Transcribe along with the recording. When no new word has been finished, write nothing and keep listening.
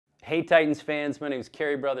Hey Titans fans, my name is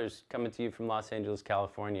Cary Brothers, coming to you from Los Angeles,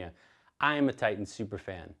 California. I am a Titans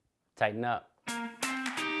superfan. Tighten up.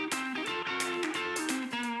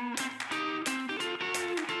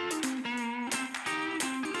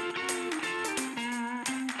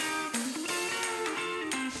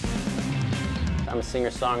 I'm a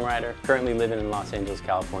singer-songwriter, currently living in Los Angeles,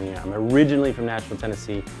 California. I'm originally from Nashville,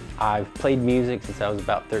 Tennessee. I've played music since I was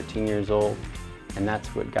about 13 years old, and that's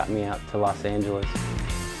what got me out to Los Angeles.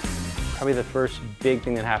 Probably the first big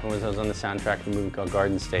thing that happened was I was on the soundtrack of a movie called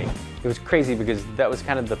Garden State. It was crazy because that was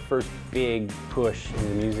kind of the first big push in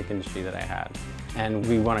the music industry that I had. And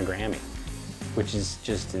we won a Grammy, which is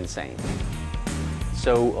just insane.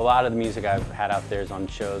 So a lot of the music I've had out there is on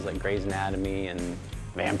shows like Grey's Anatomy and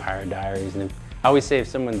Vampire Diaries. And I always say if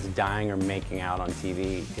someone's dying or making out on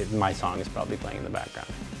TV, my song is probably playing in the background.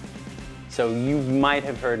 So you might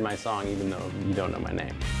have heard my song even though you don't know my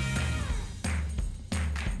name.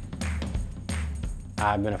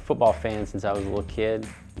 I've been a football fan since I was a little kid.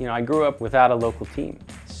 You know, I grew up without a local team.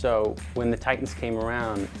 So when the Titans came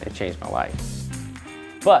around, it changed my life.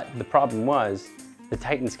 But the problem was, the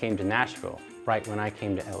Titans came to Nashville right when I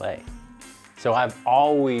came to LA. So I've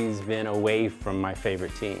always been away from my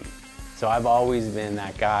favorite team. So I've always been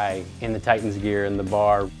that guy in the Titans gear in the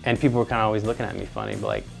bar, and people were kind of always looking at me funny, but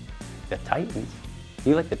like, the Titans?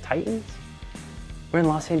 You like the Titans? We're in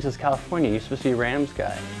Los Angeles, California. You're supposed to be a Rams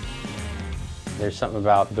guy. There's something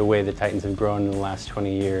about the way the Titans have grown in the last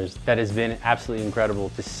 20 years that has been absolutely incredible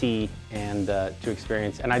to see and to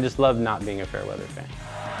experience. And I just love not being a fair weather fan.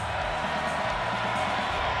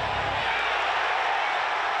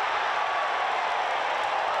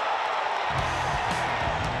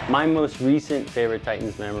 My most recent favorite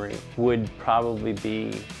Titans memory would probably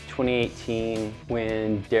be 2018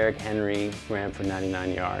 when Derrick Henry ran for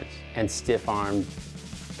 99 yards and stiff-armed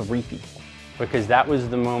 3 people. Because that was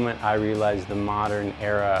the moment I realized the modern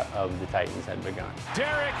era of the Titans had begun.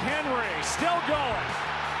 Derrick Henry still going.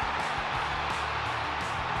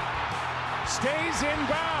 Stays in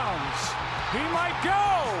bounds. He might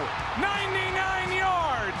go. 99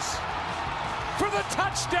 yards for the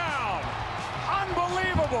touchdown.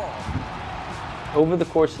 Unbelievable. Over the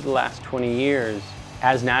course of the last 20 years,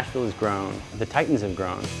 as Nashville has grown, the Titans have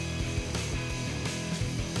grown.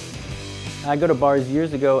 I'd go to bars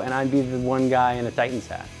years ago and I'd be the one guy in a Titans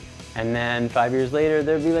hat. And then 5 years later,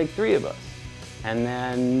 there'd be like 3 of us. And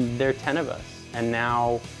then there are 10 of us. And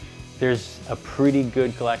now there's a pretty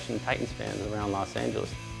good collection of Titans fans around Los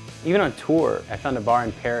Angeles. Even on tour, I found a bar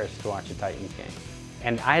in Paris to watch a Titans game.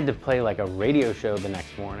 And I had to play like a radio show the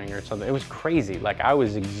next morning or something. It was crazy. Like I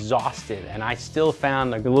was exhausted and I still found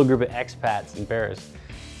like a little group of expats in Paris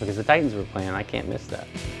because the Titans were playing. I can't miss that.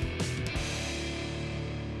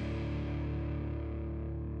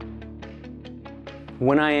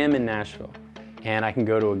 When I am in Nashville and I can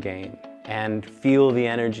go to a game and feel the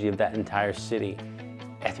energy of that entire city,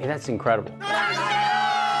 I think that's incredible.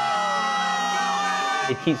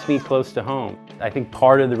 It keeps me close to home. I think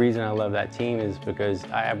part of the reason I love that team is because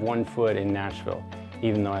I have one foot in Nashville,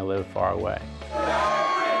 even though I live far away.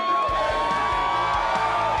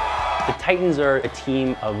 The Titans are a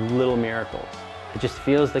team of little miracles. It just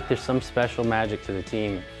feels like there's some special magic to the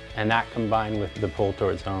team. And that combined with the pull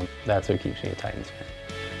towards home, that's what keeps me a Titans fan.